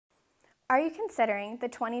Are you considering the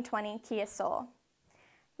 2020 Kia Soul?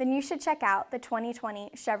 Then you should check out the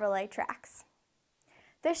 2020 Chevrolet Trax.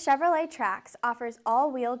 This Chevrolet Trax offers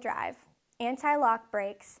all-wheel drive, anti-lock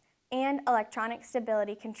brakes, and electronic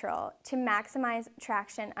stability control to maximize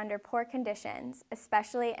traction under poor conditions,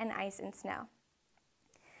 especially in ice and snow.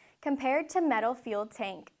 Compared to metal fuel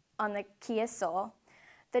tank on the Kia Soul,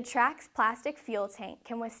 the Trax plastic fuel tank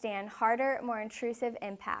can withstand harder, more intrusive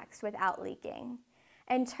impacts without leaking.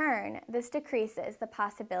 In turn, this decreases the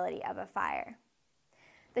possibility of a fire.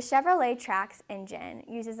 The Chevrolet Trax engine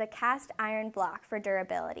uses a cast iron block for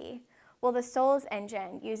durability, while the Soul's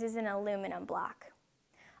engine uses an aluminum block.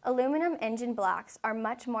 Aluminum engine blocks are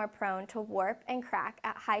much more prone to warp and crack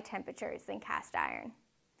at high temperatures than cast iron.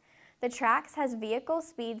 The Trax has vehicle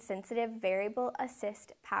speed sensitive variable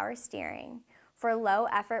assist power steering for low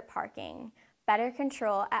effort parking, better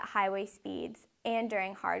control at highway speeds and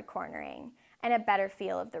during hard cornering, and a better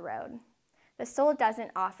feel of the road. The Soul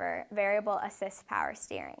doesn't offer variable assist power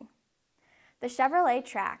steering. The Chevrolet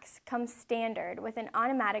Trax comes standard with an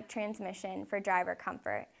automatic transmission for driver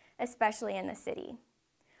comfort, especially in the city.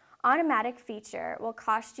 Automatic feature will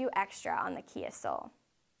cost you extra on the Kia Soul.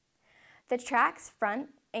 The Trax front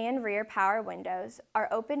and rear power windows are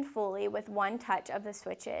opened fully with one touch of the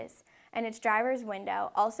switches, and its driver's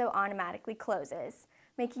window also automatically closes,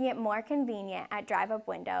 making it more convenient at drive-up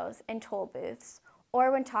windows and toll booths,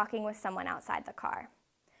 or when talking with someone outside the car.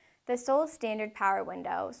 The Soul's standard power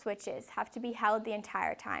window switches have to be held the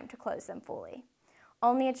entire time to close them fully.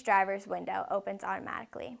 Only its driver's window opens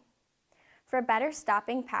automatically. For better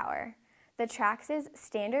stopping power, the Trax's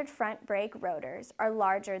standard front brake rotors are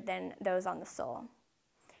larger than those on the Soul.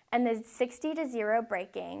 And the 60-0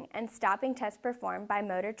 braking and stopping test performed by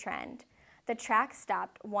Motor Trend, the Trax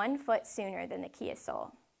stopped 1 foot sooner than the Kia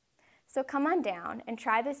Soul. So come on down and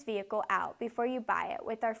try this vehicle out before you buy it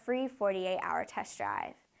with our free 48-hour test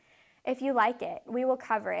drive. If you like it, we will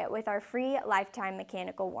cover it with our free lifetime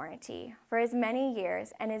mechanical warranty for as many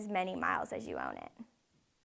years and as many miles as you own it.